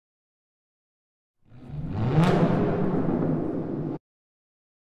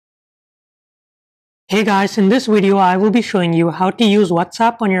Hey guys, in this video I will be showing you how to use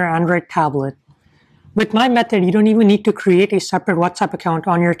WhatsApp on your Android tablet. With my method, you don't even need to create a separate WhatsApp account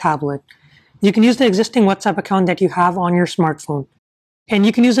on your tablet. You can use the existing WhatsApp account that you have on your smartphone. And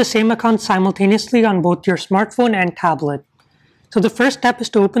you can use the same account simultaneously on both your smartphone and tablet. So the first step is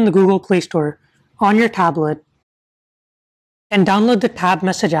to open the Google Play Store on your tablet and download the Tab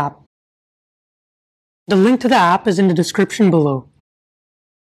Message app. The link to the app is in the description below.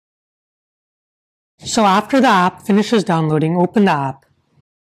 So after the app finishes downloading, open the app.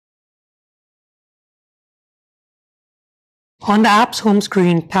 On the app's home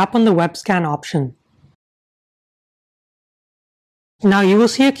screen, tap on the web scan option. Now you will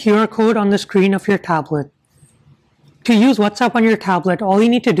see a QR code on the screen of your tablet. To use WhatsApp on your tablet, all you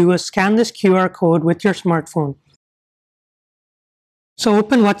need to do is scan this QR code with your smartphone. So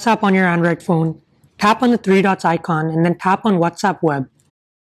open WhatsApp on your Android phone, tap on the three dots icon, and then tap on WhatsApp Web.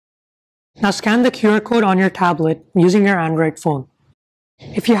 Now scan the QR code on your tablet using your Android phone.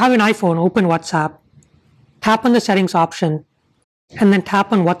 If you have an iPhone, open WhatsApp, tap on the settings option, and then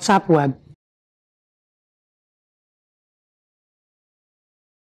tap on WhatsApp Web.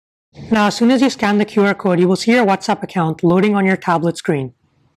 Now as soon as you scan the QR code, you will see your WhatsApp account loading on your tablet screen.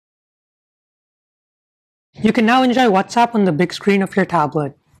 You can now enjoy WhatsApp on the big screen of your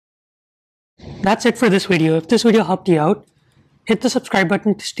tablet. That's it for this video. If this video helped you out, hit the subscribe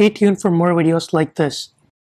button to stay tuned for more videos like this.